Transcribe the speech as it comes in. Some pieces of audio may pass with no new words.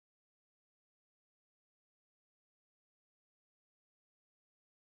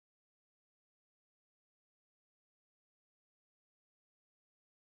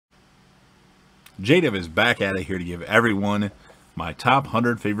JDev is back at it here to give everyone my top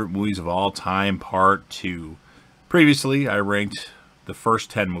 100 favorite movies of all time, part 2. Previously, I ranked the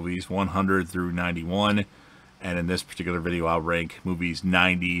first 10 movies, 100 through 91, and in this particular video, I'll rank movies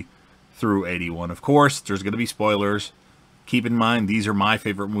 90 through 81. Of course, there's going to be spoilers. Keep in mind, these are my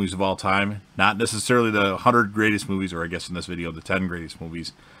favorite movies of all time, not necessarily the 100 greatest movies, or I guess in this video, the 10 greatest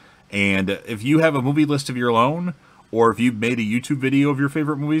movies. And if you have a movie list of your own, or if you've made a YouTube video of your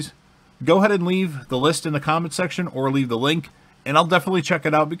favorite movies, go ahead and leave the list in the comment section or leave the link, and I'll definitely check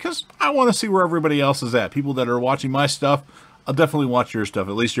it out because I want to see where everybody else is at. People that are watching my stuff, I'll definitely watch your stuff,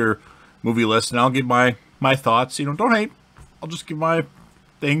 at least your movie list, and I'll give my thoughts. You know, don't hate. I'll just give my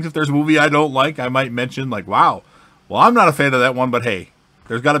things. If there's a movie I don't like, I might mention, like, wow, well, I'm not a fan of that one, but hey,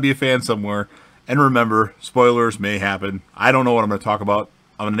 there's got to be a fan somewhere. And remember, spoilers may happen. I don't know what I'm going to talk about.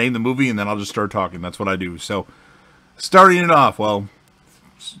 I'm going to name the movie, and then I'll just start talking. That's what I do. So, starting it off, well,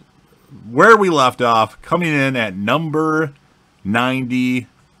 where we left off, coming in at number 90,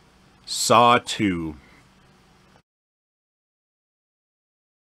 Saw 2.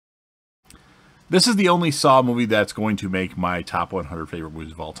 This is the only Saw movie that's going to make my top 100 favorite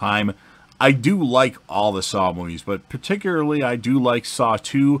movies of all time. I do like all the Saw movies, but particularly I do like Saw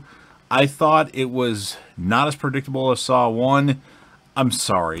 2. I thought it was not as predictable as Saw 1. I'm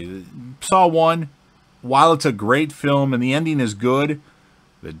sorry. Saw 1, while it's a great film and the ending is good,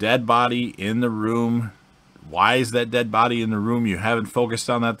 the dead body in the room, why is that dead body in the room? You haven't focused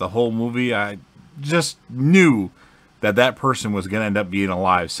on that the whole movie. I just knew that that person was going to end up being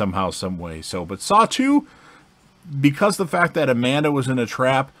alive somehow, some way. So, but Saw 2, because the fact that Amanda was in a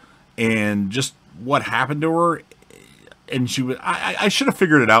trap and just what happened to her, and she was, I should have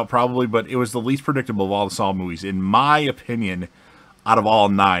figured it out probably, but it was the least predictable of all the Saw movies, in my opinion, out of all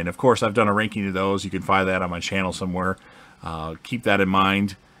 9. Of course, I've done a ranking of those. You can find that on my channel somewhere. Keep that in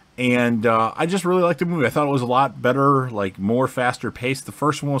mind. And I just really liked the movie. I thought it was a lot better, like more faster paced. The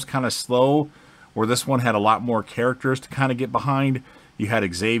first one was kind of slow, where this one had a lot more characters to kind of get behind. You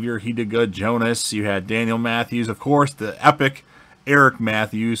had Xavier, he did good. Jonas, you had Daniel Matthews, of course, the epic Eric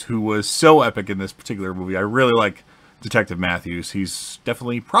Matthews, who was so epic in this particular movie. I really like Detective Matthews. He's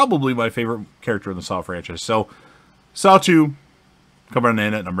definitely probably my favorite character in the Saw franchise. So, Saw 2, coming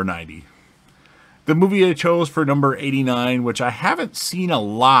in at number 90. The movie I chose for number 89, which I haven't seen a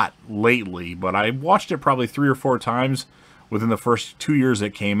lot lately, but I watched it probably 3 or 4 times within the first 2 years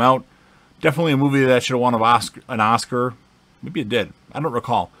it came out. Definitely a movie that should have won an Oscar. Maybe it did. I don't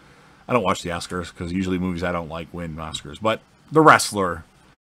recall. I don't watch the Oscars because usually movies I don't like win Oscars. But The Wrestler.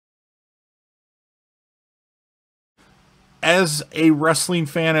 As a wrestling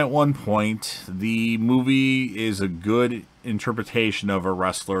fan at one point, the movie is a good interpretation of a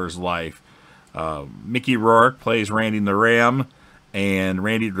wrestler's life. Mickey Rourke plays Randy the Ram, and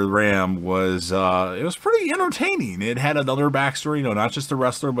Randy the Ram was it was pretty entertaining. It had another backstory, you know, not just the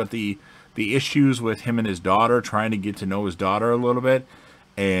wrestler, but the issues with him and his daughter, trying to get to know his daughter a little bit,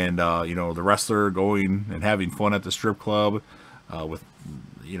 and you know, the wrestler going and having fun at the strip club with,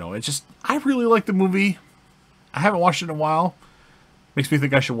 you know, it's just, I really like the movie. I haven't watched it in a while. Makes me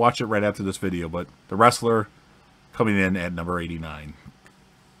think I should watch it right after this video, but The Wrestler coming in at number 89.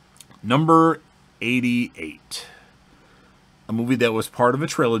 Number 88. A movie that was part of a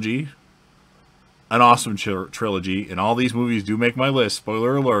trilogy. An awesome trilogy. And all these movies do make my list.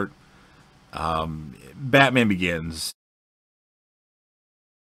 Spoiler alert. Batman Begins.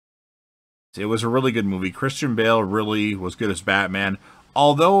 It was a really good movie. Christian Bale really was good as Batman.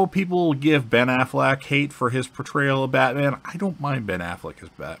 Although people give Ben Affleck hate for his portrayal of Batman, I don't mind Ben Affleck as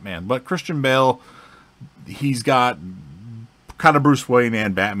Batman. But Christian Bale, he's got kind of Bruce Wayne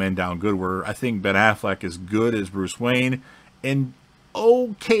and Batman down good, where I think Ben Affleck is good as Bruce Wayne and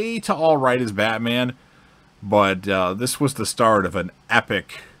okay to all right as Batman. But this was the start of an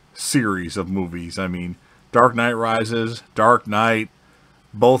epic series of movies. I mean, Dark Knight Rises, Dark Knight,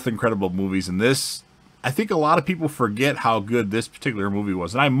 both incredible movies. And this, I think a lot of people forget how good this particular movie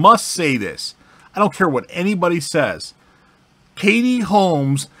was. And I must say this, I don't care what anybody says, Katie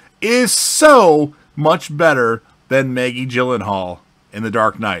Holmes is so much better than Maggie Gyllenhaal in The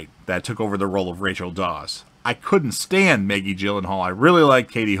Dark Knight that took over the role of Rachel Dawes. I couldn't stand Maggie Gyllenhaal. I really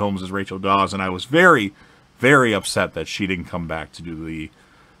liked Katie Holmes as Rachel Dawes, and I was very, very upset that she didn't come back to do the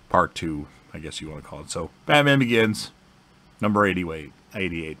part 2, I guess you want to call it. So, Batman Begins, number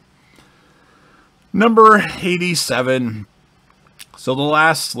 88. Number 87. So the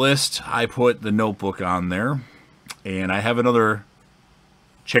last list, I put The Notebook on there, and I have another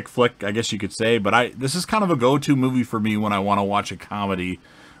chick flick, I guess you could say, but this is kind of a go-to movie for me when I want to watch a comedy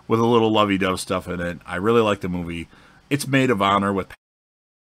with a little lovey-dove stuff in it. I really like the movie. It's Maid of Honor with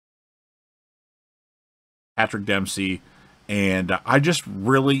Patrick Dempsey. And I just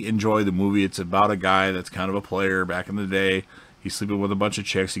really enjoy the movie. It's about a guy that's kind of a player back in the day. He's sleeping with a bunch of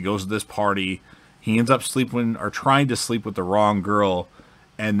chicks. He goes to this party. He ends up sleeping or trying to sleep with the wrong girl.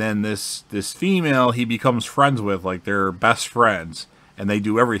 And then this female he becomes friends with, like they're best friends. And they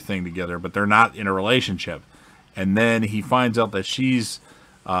do everything together, but they're not in a relationship. And then he finds out that she's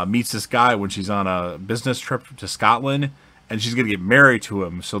meets this guy when she's on a business trip to Scotland. And she's going to get married to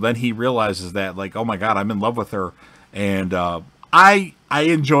him. So then he realizes that, like, oh my God, I'm in love with her. And I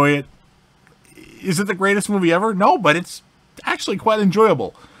enjoy it. Is it the greatest movie ever? No, but it's actually quite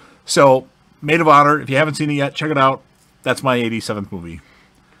enjoyable. So, Maid of Honor, if you haven't seen it yet, check it out. That's my 87th movie.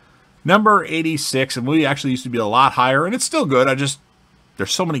 Number 86, a movie actually used to be a lot higher, and it's still good.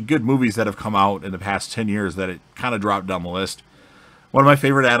 There's so many good movies that have come out in the past 10 years that it kind of dropped down the list. One of my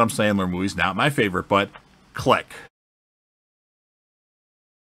favorite Adam Sandler movies, not my favorite, but Click.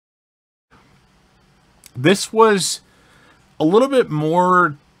 This was a little bit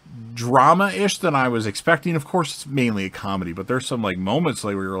more drama-ish than I was expecting. Of course, it's mainly a comedy, but there's some like moments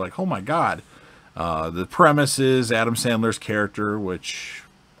like where you're like, oh my God. The premise is Adam Sandler's character, which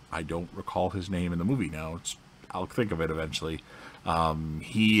I don't recall his name in the movie now. I'll think of it eventually.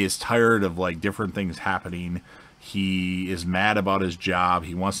 He is tired of like different things happening. He is mad about his job.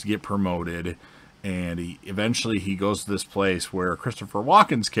 He wants to get promoted. And eventually he goes to this place where Christopher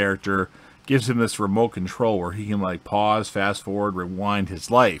Walken's character gives him this remote control where he can like pause, fast forward, rewind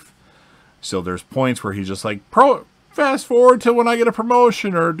his life. So there's points where he's just like, fast forward to when I get a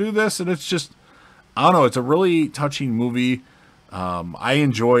promotion or do this. And it's just, I don't know, it's a really touching movie. I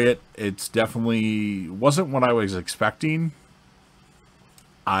enjoy it. It's definitely wasn't what I was expecting.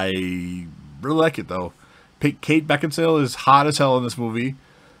 I really like it though. Kate Beckinsale is hot as hell in this movie.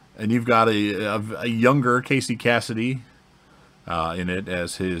 And you've got a younger Casey Cassidy in it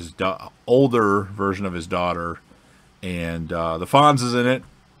as his older version of his daughter, and the Fonz is in it,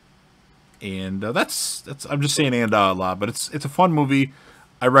 and that's I'm just saying and a lot, but it's a fun movie.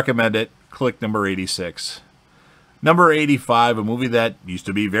 I recommend it. Click number 86. Number 85, a movie that used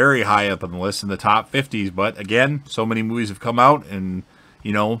to be very high up on the list in the top 50s, but again, so many movies have come out, and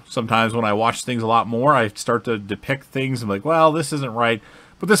you know, sometimes when I watch things a lot more, I start to depict things. I'm like, well, this isn't right,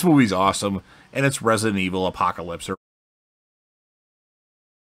 but this movie's awesome, and it's Resident Evil Apocalypse, or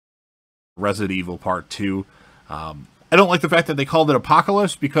Resident Evil Part 2. I don't like the fact that they called it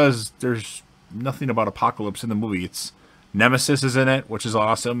Apocalypse because there's nothing about Apocalypse in the movie. It's Nemesis is in it, which is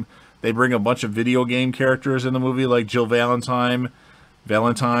awesome. They bring a bunch of video game characters in the movie like Jill Valentine,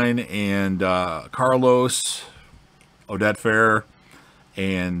 and Carlos, Odette Fair,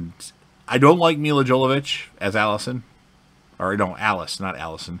 and I don't like Mila Jovovich as Allison. Or no, Alice, not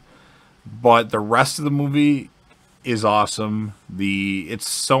Allison. But the rest of the movie is awesome. It's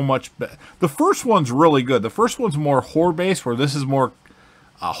so much better. The first one's really good. The first one's more horror-based, where this is more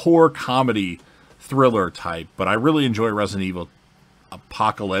a horror comedy thriller type. But I really enjoy Resident Evil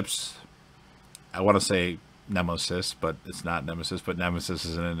Apocalypse. I want to say Nemesis, but it's not Nemesis. But Nemesis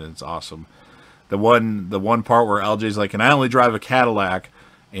is in it, and it's awesome. The one part where LJ's like, and I only drive a Cadillac,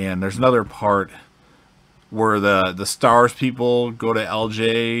 and there's another part where the Stars people go to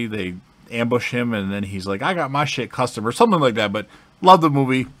LJ, they ambush him, and then he's like, I got my shit custom, or something like that. But love the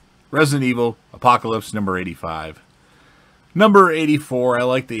movie. Resident Evil Apocalypse, number 85. Number 84, I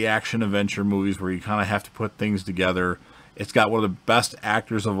like the action-adventure movies where you kind of have to put things together. It's got one of the best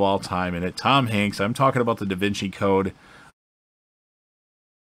actors of all time in it, Tom Hanks. I'm talking about the Da Vinci Code.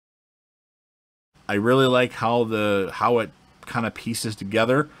 I really like how it kind of pieces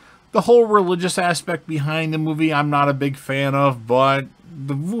together. The whole religious aspect behind the movie, I'm not a big fan of, but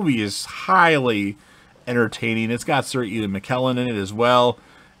the movie is highly entertaining. It's got Sir Ian McKellen in it as well,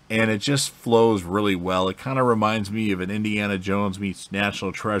 and it just flows really well. It kind of reminds me of an Indiana Jones meets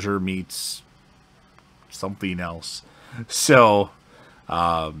National Treasure meets something else. So,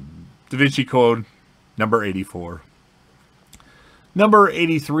 Da Vinci Code, number 84. Number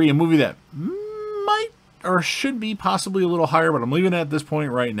 83, a movie that might or should be possibly a little higher, but I'm leaving it at this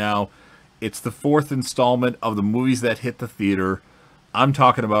point right now. It's the fourth installment of the movies that hit the theater. I'm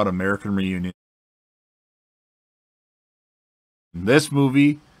talking about American Reunion. This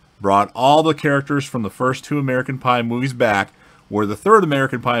movie brought all the characters from the first two American Pie movies back, where the third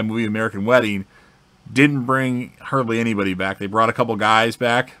American Pie movie, American Wedding, didn't bring hardly anybody back. They brought a couple guys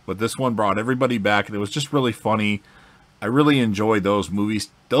back, but this one brought everybody back, and it was just really funny. I really enjoyed those movies.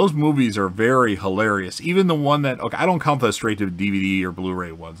 Those movies are very hilarious. Even the one that, okay, I don't count the straight to DVD or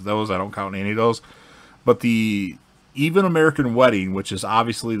Blu-ray ones. Those, I don't count any of those. But even American Wedding, which is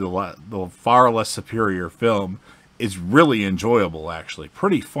obviously the far less superior film, is really enjoyable, actually.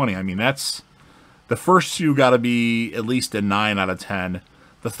 Pretty funny. I mean, that's The first two got to be at least a 9 out of 10.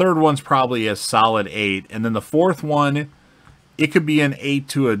 The third one's probably a solid 8. And then the fourth one, it could be an 8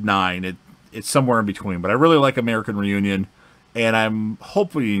 to a 9. It's somewhere in between. But I really like American Reunion. And I'm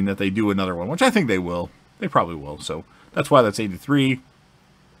hoping that they do another one, which I think they will. They probably will. So that's why that's 83.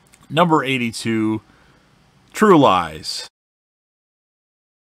 Number 82, True Lies.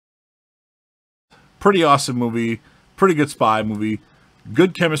 Pretty awesome movie. Pretty good spy movie.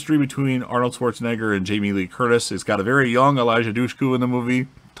 Good chemistry between Arnold Schwarzenegger and Jamie Lee Curtis. It's got a very young Elijah Dushku in the movie.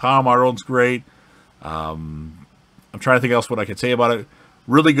 Tom Arnold's great. I'm trying to think else what I could say about it.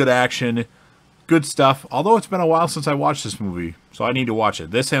 Really good action. Good stuff. Although it's been a while since I watched this movie, so I need to watch it.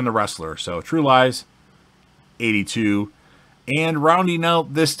 This and The Wrestler. So True Lies, 82. And rounding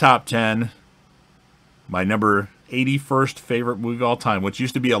out this top 10, my number 81st favorite movie of all time, which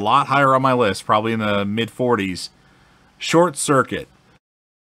used to be a lot higher on my list, probably in the mid-40s, Short Circuit.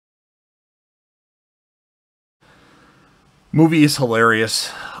 Movie is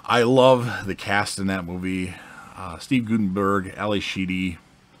hilarious. I love the cast in that movie. Steve Guttenberg, Ali Sheedy.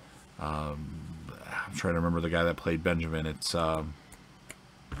 I'm trying to remember the guy that played Benjamin.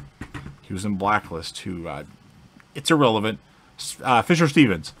 He was in Blacklist too. It's irrelevant. Fisher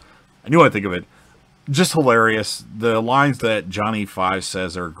Stevens. I knew I'd think of it. Just hilarious. The lines that Johnny Five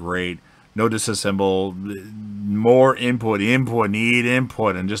says are great. No disassemble. More input. Need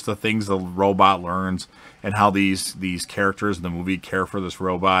input. And just the things the robot learns. And how these characters in the movie care for this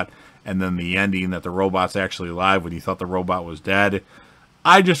robot. And then the ending that the robot's actually alive when you thought the robot was dead.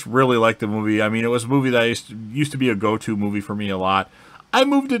 I just really liked the movie. I mean, it was a movie that used to be a go-to movie for me a lot. I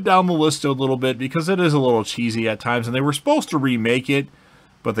moved it down the list a little bit because it is a little cheesy at times. And they were supposed to remake it,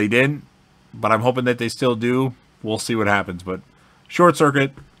 but they didn't. But I'm hoping that they still do. We'll see what happens. But Short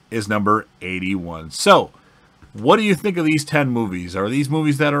Circuit is number 81. So, what do you think of these 10 movies? Are these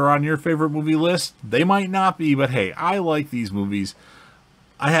movies that are on your favorite movie list? They might not be, but hey, I like these movies.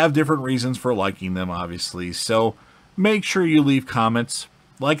 I have different reasons for liking them, obviously. So, make sure you leave comments.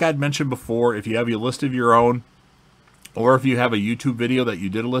 Like I'd mentioned before, if you have a list of your own, or if you have a YouTube video that you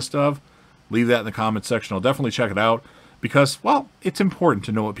did a list of, leave that in the comments section. I'll definitely check it out because, well, it's important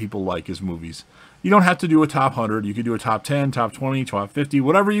to know what people like as movies. You don't have to do a top 100. You can do a top 10, top 20, top 50,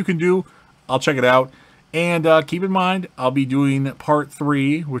 whatever you can do. I'll check it out. And keep in mind, I'll be doing part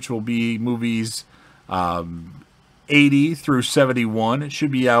 3, which will be movies 80 through 71. It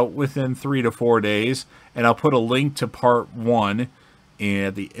should be out within 3 to 4 days. And I'll put a link to part 1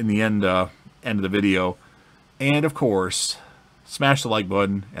 in the end of the video. And of course, smash the like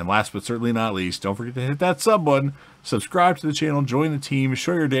button. And last but certainly not least, don't forget to hit that sub button. Subscribe to the channel, join the team,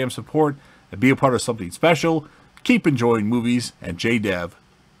 show your damn support, and be a part of something special. Keep enjoying movies, and JDev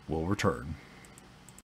will return.